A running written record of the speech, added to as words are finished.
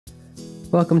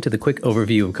Welcome to the quick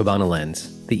overview of Kibana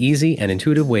Lens, the easy and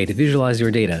intuitive way to visualize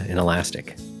your data in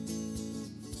Elastic.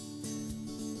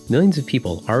 Millions of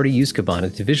people already use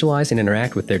Kibana to visualize and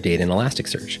interact with their data in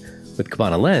Elasticsearch. With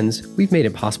Kibana Lens, we've made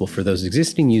it possible for those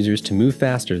existing users to move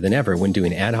faster than ever when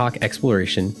doing ad hoc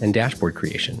exploration and dashboard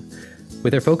creation.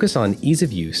 With their focus on ease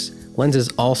of use, Lens is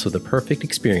also the perfect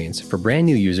experience for brand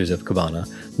new users of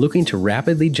Kibana looking to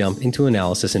rapidly jump into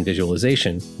analysis and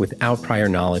visualization without prior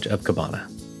knowledge of Kibana.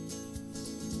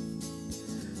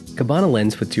 Kibana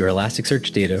Lens puts your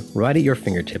Elasticsearch data right at your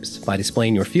fingertips by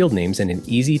displaying your field names in an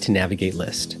easy-to-navigate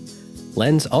list.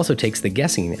 Lens also takes the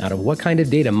guessing out of what kind of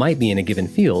data might be in a given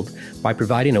field by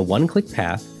providing a one-click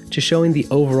path to showing the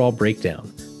overall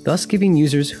breakdown, thus giving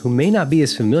users who may not be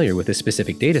as familiar with a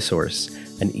specific data source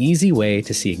an easy way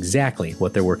to see exactly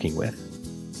what they're working with.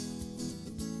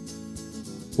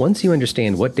 Once you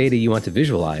understand what data you want to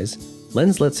visualize,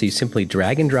 Lens lets you simply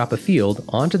drag and drop a field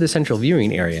onto the central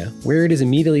viewing area where it is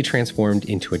immediately transformed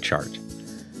into a chart.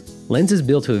 Lens is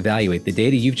built to evaluate the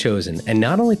data you've chosen and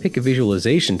not only pick a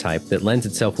visualization type that lends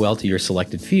itself well to your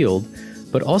selected field,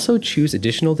 but also choose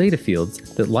additional data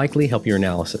fields that likely help your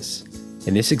analysis.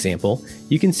 In this example,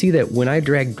 you can see that when I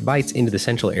dragged bytes into the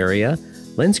central area,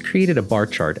 Lens created a bar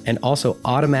chart and also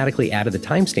automatically added the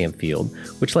timestamp field,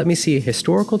 which let me see a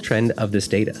historical trend of this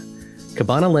data.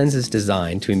 Kibana Lens is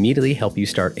designed to immediately help you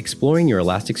start exploring your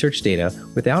Elasticsearch data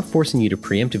without forcing you to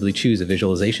preemptively choose a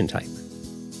visualization type.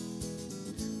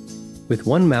 With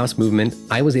one mouse movement,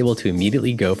 I was able to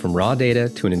immediately go from raw data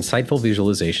to an insightful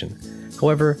visualization.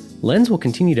 However, Lens will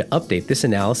continue to update this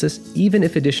analysis even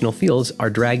if additional fields are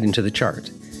dragged into the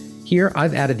chart. Here,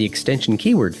 I've added the extension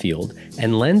keyword field,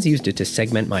 and Lens used it to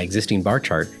segment my existing bar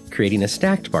chart, creating a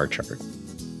stacked bar chart.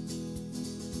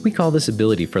 We call this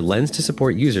ability for Lens to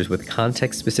support users with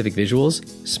context-specific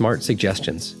visuals smart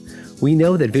suggestions. We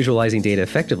know that visualizing data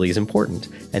effectively is important,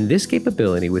 and this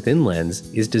capability within Lens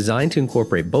is designed to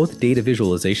incorporate both data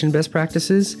visualization best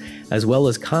practices as well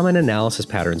as common analysis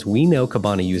patterns we know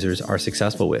Kibana users are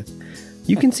successful with.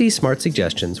 You can see smart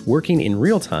suggestions working in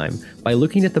real time by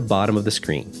looking at the bottom of the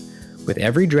screen. With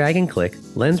every drag and click,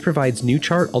 Lens provides new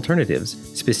chart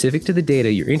alternatives specific to the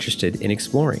data you're interested in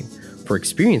exploring. For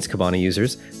experienced Kibana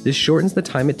users, this shortens the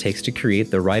time it takes to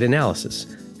create the right analysis.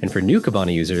 And for new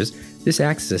Kibana users, this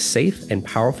acts as a safe and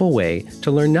powerful way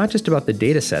to learn not just about the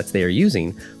data sets they are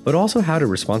using, but also how to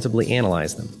responsibly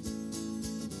analyze them.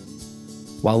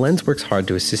 While Lens works hard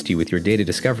to assist you with your data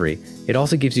discovery, it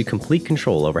also gives you complete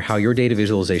control over how your data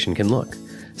visualization can look.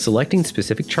 Selecting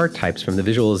specific chart types from the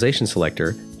visualization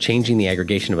selector, changing the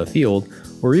aggregation of a field,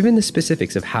 or even the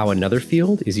specifics of how another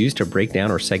field is used to break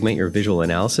down or segment your visual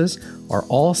analysis are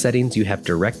all settings you have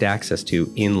direct access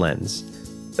to in Lens.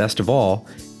 Best of all,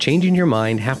 changing your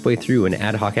mind halfway through an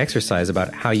ad hoc exercise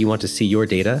about how you want to see your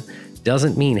data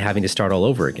doesn't mean having to start all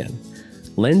over again.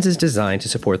 Lens is designed to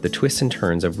support the twists and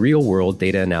turns of real-world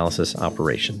data analysis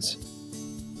operations.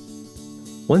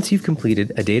 Once you've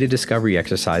completed a data discovery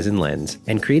exercise in Lens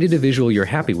and created a visual you're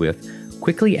happy with,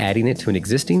 quickly adding it to an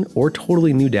existing or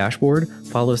totally new dashboard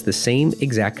follows the same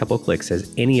exact couple clicks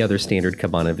as any other standard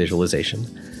Kibana visualization.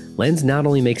 Lens not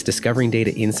only makes discovering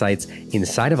data insights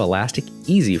inside of Elastic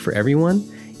easy for everyone,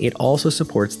 it also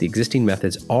supports the existing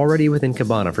methods already within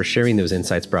Kibana for sharing those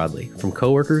insights broadly, from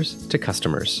coworkers to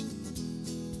customers.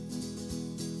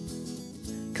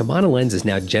 Kibana Lens is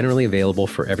now generally available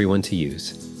for everyone to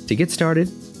use. To get started,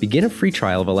 begin a free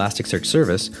trial of Elasticsearch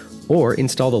service or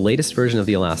install the latest version of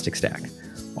the Elastic Stack.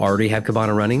 Already have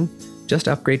Kibana running? Just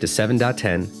upgrade to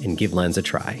 7.10 and give Lens a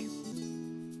try.